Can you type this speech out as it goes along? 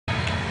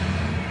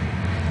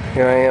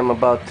Here I am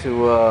about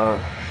to uh,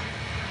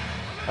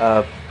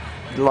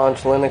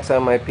 launch Linux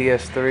on my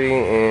PS3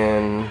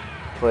 and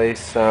play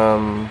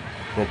some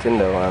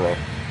Nintendo on it.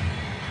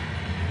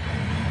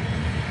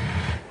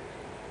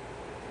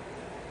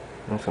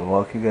 I'm just gonna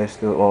walk you guys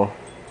through it, well,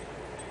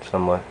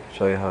 somewhat,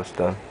 show you how it's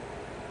done.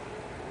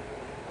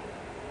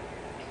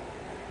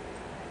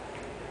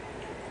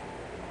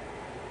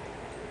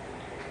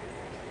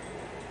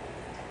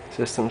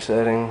 System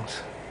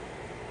settings,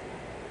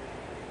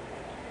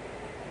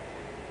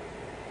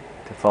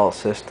 default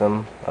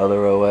system,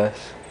 other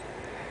OS.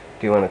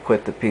 Do you want to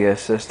quit the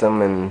PS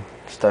system and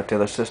start the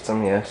other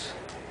system? Yes.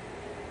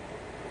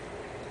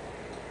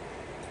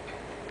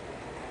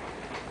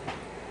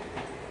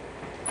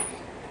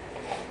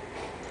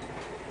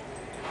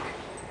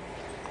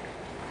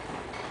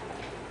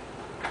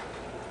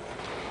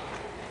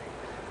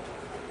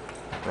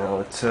 Now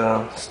it's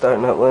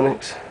starting up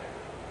Linux.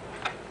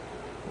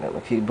 Got my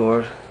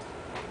keyboard,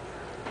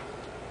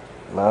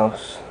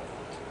 mouse,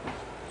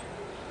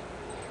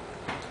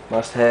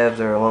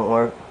 must-haves or it won't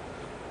work.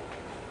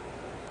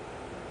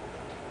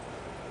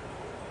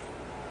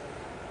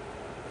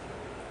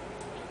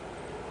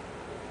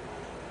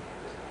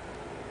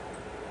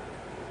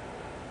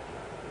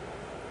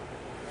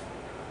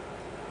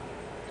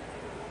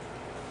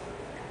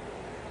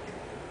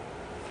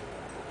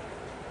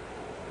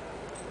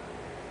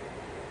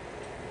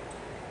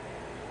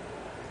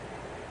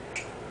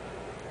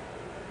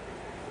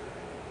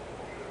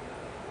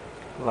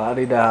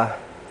 La-di-da.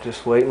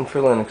 Just waiting for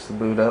Linux to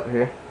boot up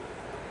here.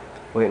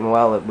 Waiting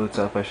while it boots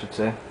up, I should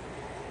say.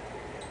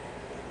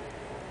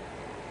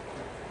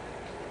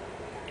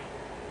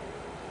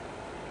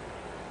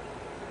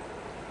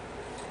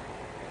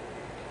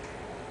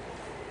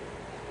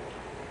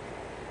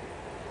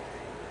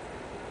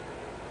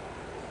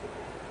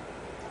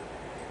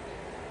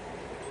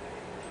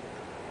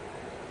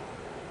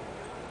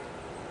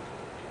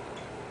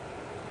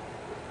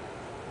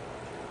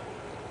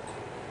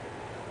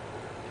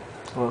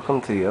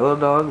 Welcome to Yellow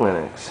Dog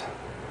Linux.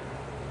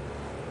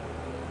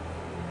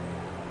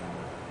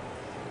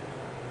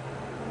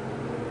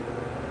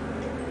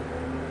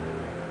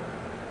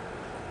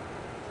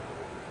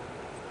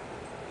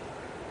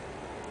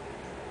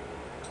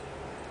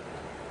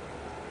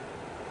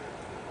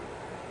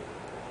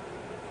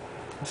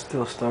 It's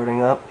still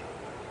starting up.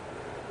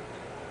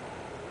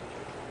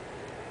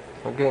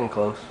 We're getting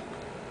close.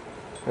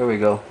 There we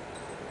go.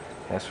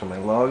 As for my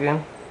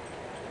login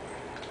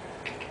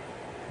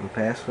and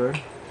password.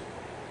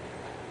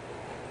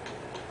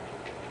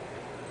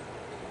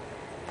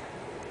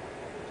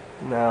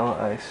 Now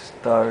I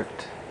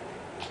start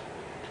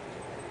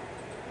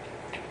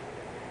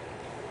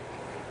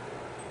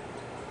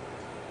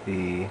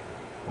the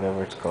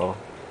whatever it's called,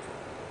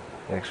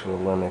 the actual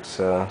Linux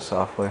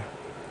software,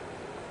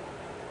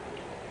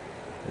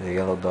 the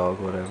Yellow Dog,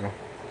 whatever.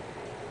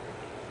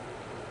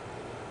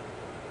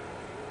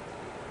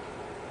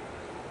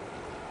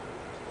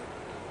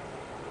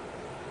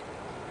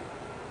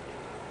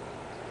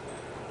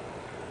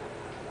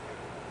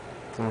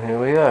 And here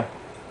we are.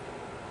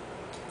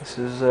 This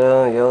is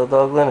Yellow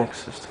Dog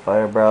Linux. Just a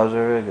Fire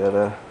browser. I got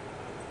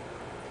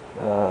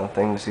a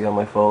thing to see all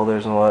my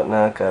folders and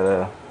whatnot. Got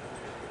a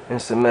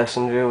Instant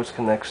Messenger, which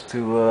connects to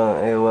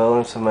AOL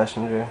Instant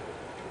Messenger.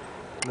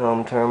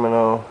 GNOME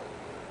terminal,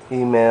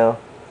 email,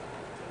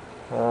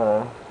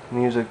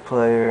 music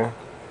player,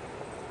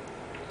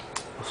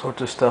 all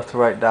sorts of stuff to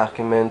write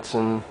documents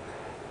and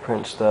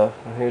print stuff.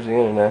 And here's the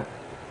internet.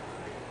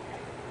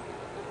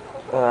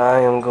 I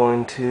am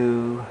going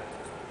to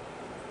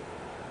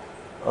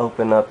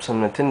open up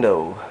some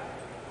Nintendo.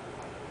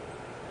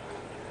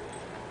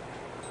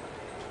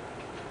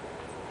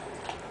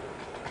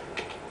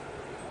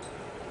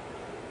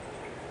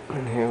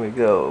 And here we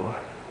go.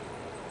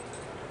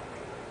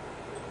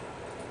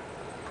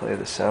 Play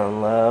the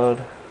sound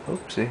loud.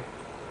 Oopsie.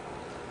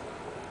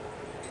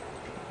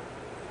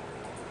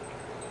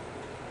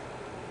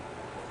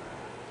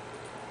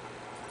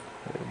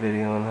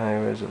 Video in high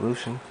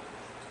resolution.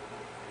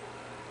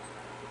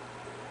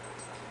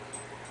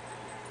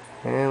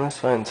 And let's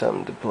find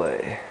something to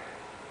play.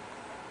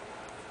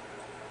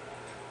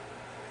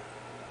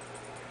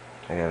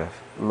 I gotta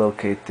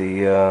locate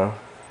the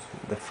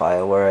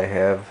file where I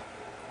have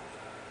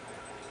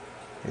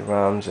the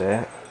ROMs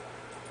at.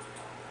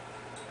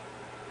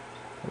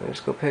 Let me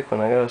just go pick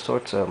one. I gotta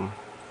sort some.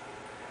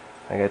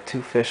 I got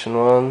 2 fishing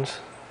ones.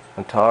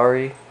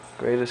 Atari,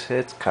 Greatest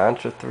Hits,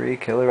 Contra 3,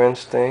 Killer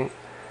Instinct,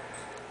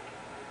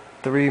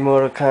 3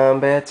 Mortal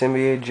Kombats,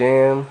 NBA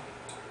Jam,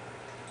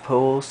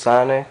 Pool,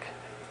 Sonic,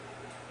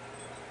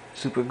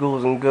 Super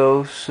Ghouls and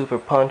Ghosts, Super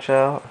Punch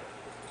Out.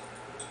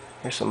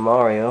 Here's some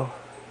Mario.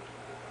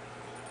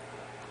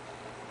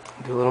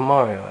 Do a little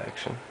Mario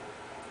action.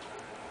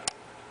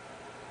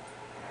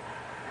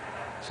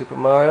 Super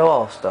Mario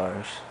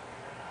All-Stars.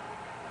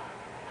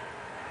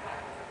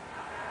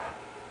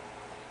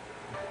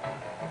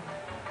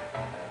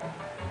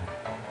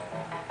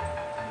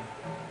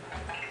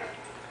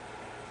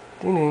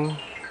 Ding ding.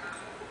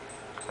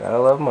 Gotta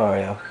love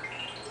Mario.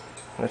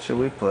 What should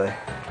we play?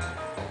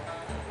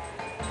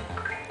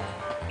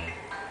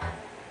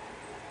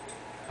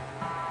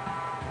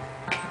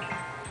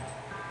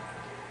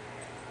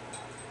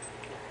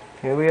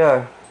 Here we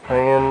are,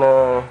 playing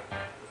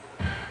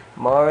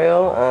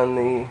Mario on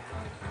the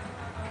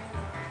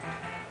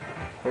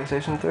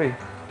PlayStation 3.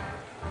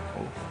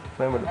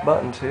 Playing with the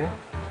buttons here.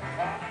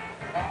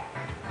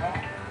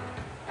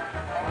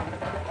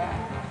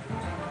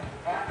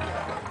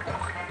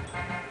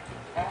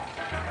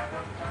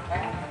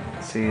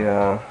 Let's see, we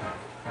can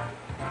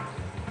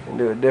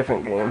do a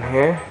different game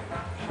here.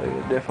 Show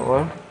you a different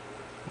one.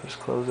 Just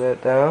close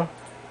that down.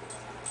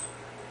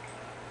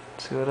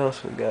 Let's see what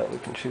else we got we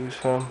can choose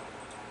from.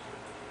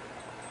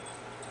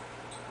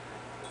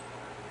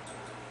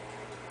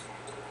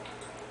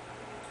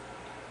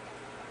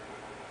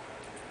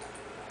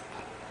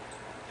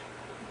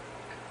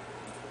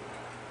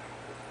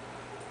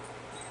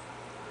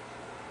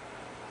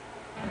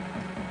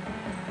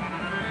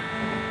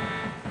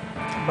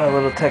 About a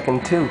little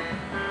Tekken 2.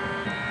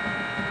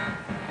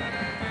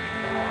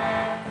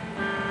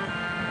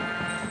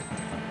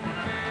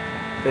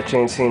 Bet you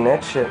ain't seen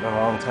that shit in a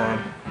long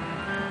time.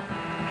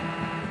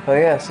 Oh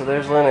yeah, so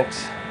there's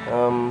Linux.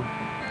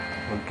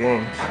 With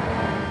games.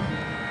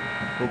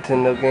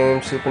 Nintendo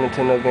games, Super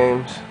Nintendo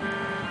games.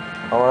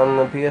 All on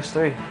the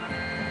PS3.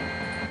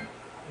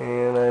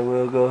 And I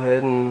will go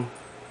ahead and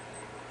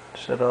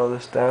shut all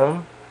this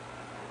down.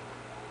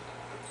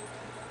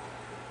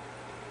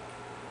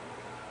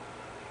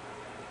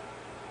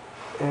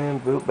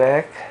 And boot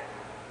back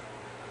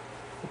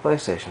the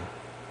PlayStation.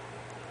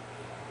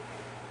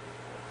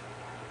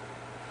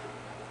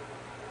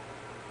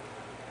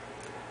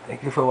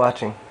 Thank you for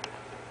watching.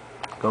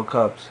 Go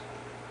Cubs.